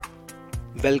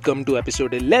Welcome to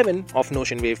episode 11 of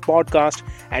Notion Wave podcast,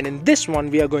 and in this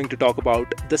one we are going to talk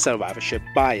about the survivorship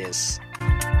bias.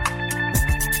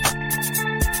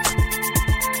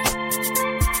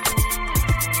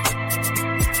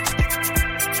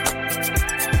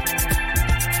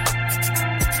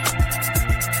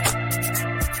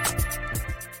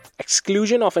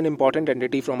 Exclusion of an important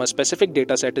entity from a specific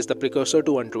dataset is the precursor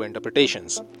to untrue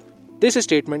interpretations. This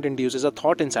statement induces a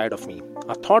thought inside of me,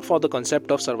 a thought for the concept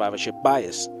of survivorship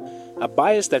bias, a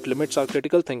bias that limits our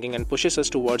critical thinking and pushes us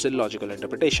towards illogical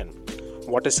interpretation.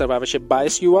 What is survivorship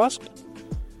bias, you ask?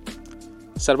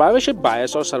 Survivorship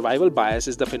bias or survival bias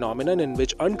is the phenomenon in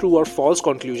which untrue or false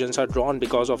conclusions are drawn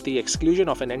because of the exclusion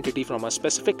of an entity from a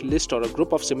specific list or a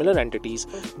group of similar entities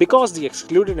because the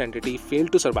excluded entity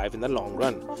failed to survive in the long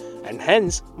run, and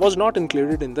hence was not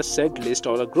included in the said list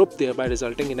or a group, thereby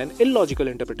resulting in an illogical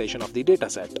interpretation of the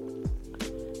dataset.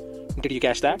 Did you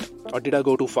catch that? Or did I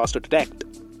go too fast to detect?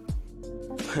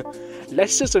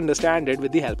 Let's just understand it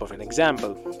with the help of an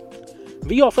example.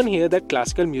 We often hear that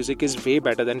classical music is way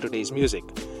better than today's music.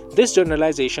 This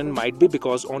generalization might be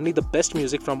because only the best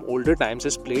music from older times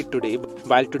is played today,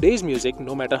 while today's music,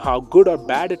 no matter how good or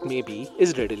bad it may be,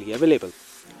 is readily available.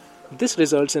 This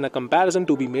results in a comparison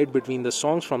to be made between the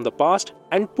songs from the past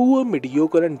and poor,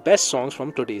 mediocre and best songs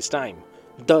from today's time.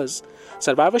 Thus,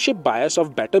 survivorship bias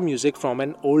of better music from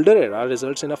an older era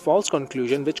results in a false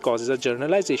conclusion which causes a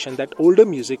generalization that older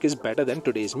music is better than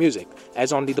today's music,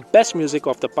 as only the best music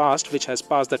of the past which has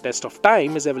passed the test of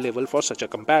time is available for such a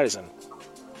comparison.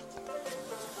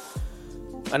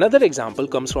 Another example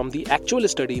comes from the actual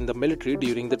study in the military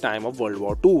during the time of World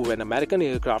War II when American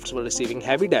aircrafts were receiving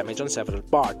heavy damage on several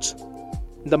parts.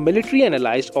 The military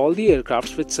analyzed all the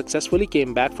aircrafts which successfully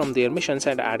came back from their missions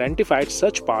and identified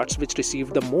such parts which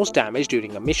received the most damage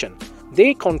during a mission.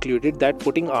 They concluded that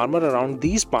putting armor around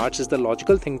these parts is the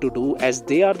logical thing to do as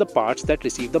they are the parts that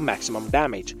receive the maximum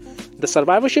damage. The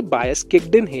survivorship bias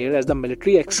kicked in here as the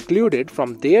military excluded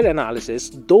from their analysis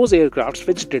those aircrafts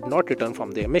which did not return from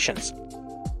their missions.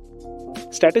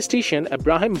 Statistician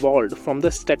Abraham Wald from the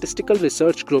Statistical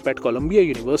Research Group at Columbia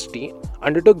University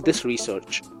undertook this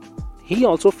research. He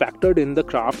also factored in the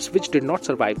crafts which did not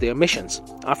survive their missions.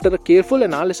 After a careful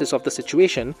analysis of the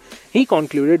situation, he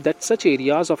concluded that such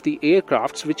areas of the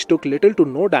aircrafts which took little to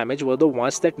no damage were the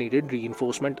ones that needed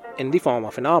reinforcement in the form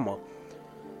of an armor.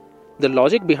 The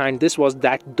logic behind this was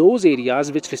that those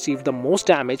areas which received the most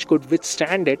damage could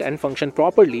withstand it and function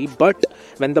properly, but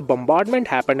when the bombardment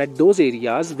happened at those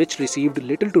areas which received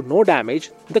little to no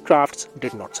damage, the crafts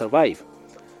did not survive.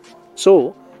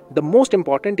 So, the most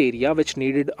important area which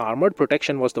needed armored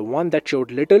protection was the one that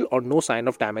showed little or no sign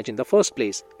of damage in the first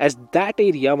place, as that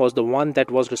area was the one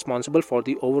that was responsible for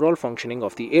the overall functioning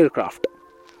of the aircraft.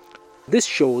 This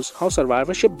shows how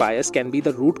survivorship bias can be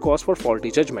the root cause for faulty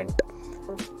judgment.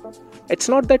 It's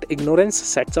not that ignorance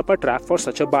sets up a trap for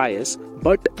such a bias,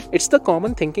 but it's the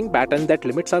common thinking pattern that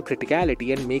limits our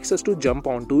criticality and makes us to jump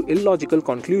onto illogical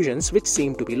conclusions which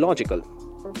seem to be logical.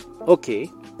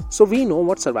 Okay, so we know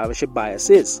what survivorship bias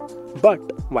is, but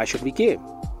why should we care?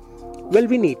 Well,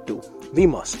 we need to. We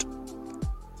must.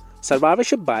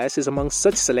 Survivorship bias is among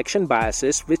such selection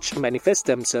biases which manifest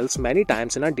themselves many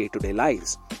times in our day-to-day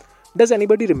lives. Does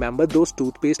anybody remember those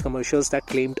toothpaste commercials that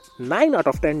claimed 9 out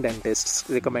of 10 dentists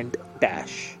recommend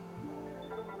Dash?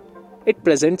 It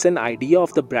presents an idea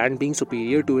of the brand being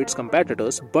superior to its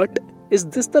competitors, but is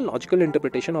this the logical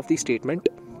interpretation of the statement?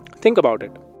 Think about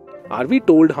it. Are we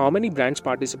told how many brands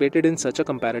participated in such a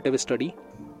comparative study?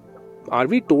 Are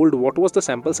we told what was the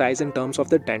sample size in terms of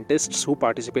the dentists who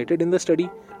participated in the study?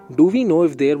 Do we know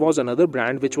if there was another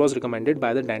brand which was recommended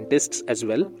by the dentists as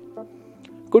well?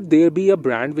 Could there be a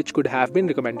brand which could have been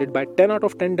recommended by 10 out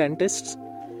of 10 dentists?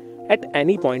 At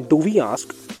any point, do we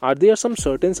ask, are there some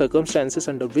certain circumstances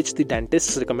under which the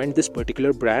dentists recommend this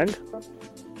particular brand?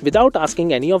 Without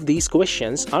asking any of these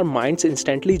questions, our minds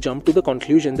instantly jump to the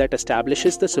conclusion that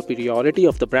establishes the superiority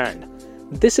of the brand.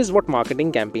 This is what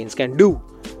marketing campaigns can do,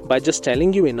 by just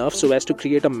telling you enough so as to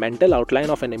create a mental outline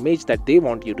of an image that they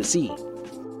want you to see.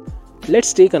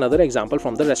 Let's take another example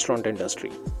from the restaurant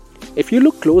industry. If you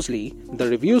look closely, the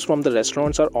reviews from the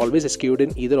restaurants are always skewed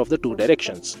in either of the two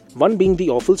directions. One being the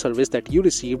awful service that you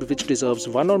received which deserves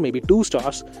 1 or maybe 2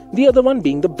 stars, the other one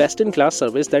being the best-in-class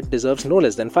service that deserves no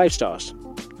less than 5 stars.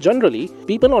 Generally,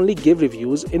 people only give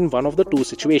reviews in one of the two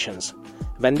situations,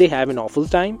 when they have an awful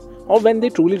time or when they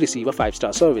truly receive a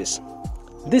 5-star service.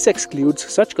 This excludes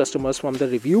such customers from the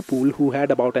review pool who had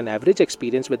about an average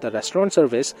experience with the restaurant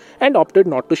service and opted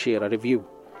not to share a review.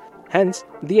 Hence,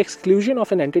 the exclusion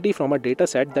of an entity from a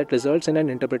dataset that results in an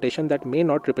interpretation that may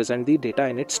not represent the data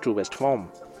in its truest form.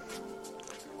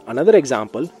 Another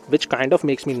example, which kind of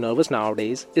makes me nervous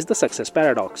nowadays, is the success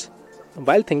paradox.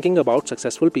 While thinking about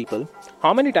successful people,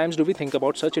 how many times do we think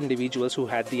about such individuals who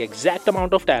had the exact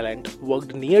amount of talent,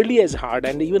 worked nearly as hard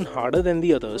and even harder than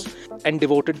the others, and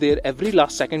devoted their every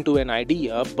last second to an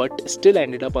idea but still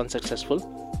ended up unsuccessful?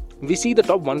 We see the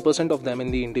top 1% of them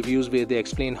in the interviews where they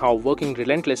explain how working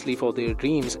relentlessly for their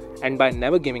dreams and by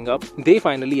never giving up, they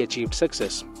finally achieved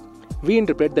success. We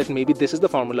interpret that maybe this is the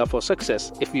formula for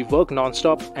success. If we work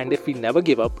non-stop and if we never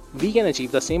give up, we can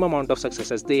achieve the same amount of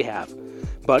success as they have.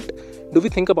 But do we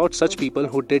think about such people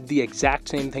who did the exact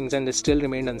same things and still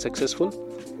remained unsuccessful?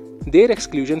 Their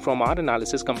exclusion from our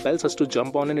analysis compels us to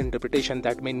jump on an interpretation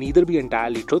that may neither be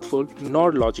entirely truthful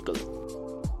nor logical.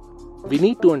 We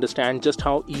need to understand just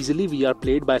how easily we are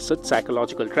played by such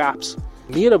psychological traps.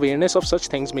 Mere awareness of such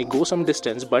things may go some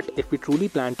distance, but if we truly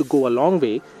plan to go a long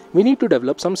way, we need to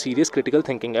develop some serious critical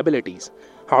thinking abilities.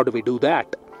 How do we do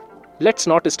that? Let's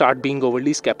not start being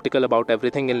overly skeptical about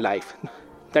everything in life.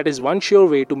 That is one sure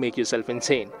way to make yourself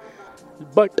insane.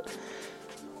 But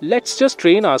let's just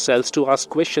train ourselves to ask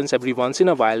questions every once in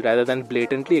a while rather than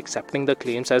blatantly accepting the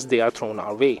claims as they are thrown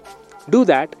our way. Do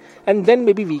that, and then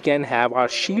maybe we can have our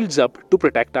shields up to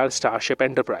protect our Starship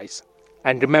Enterprise.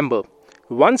 And remember,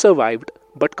 one survived,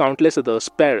 but countless others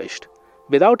perished.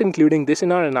 Without including this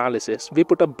in our analysis, we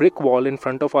put a brick wall in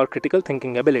front of our critical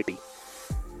thinking ability.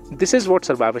 This is what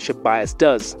survivorship bias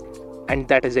does, and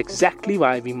that is exactly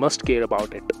why we must care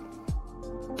about it.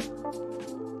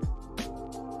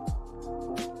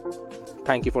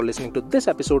 Thank you for listening to this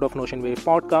episode of Notion Wave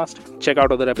Podcast. Check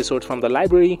out other episodes from the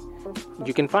library.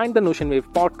 You can find the Notion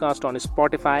Wave Podcast on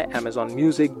Spotify, Amazon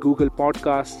Music, Google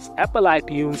Podcasts, Apple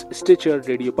iTunes, Stitcher,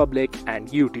 Radio Public, and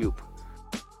YouTube.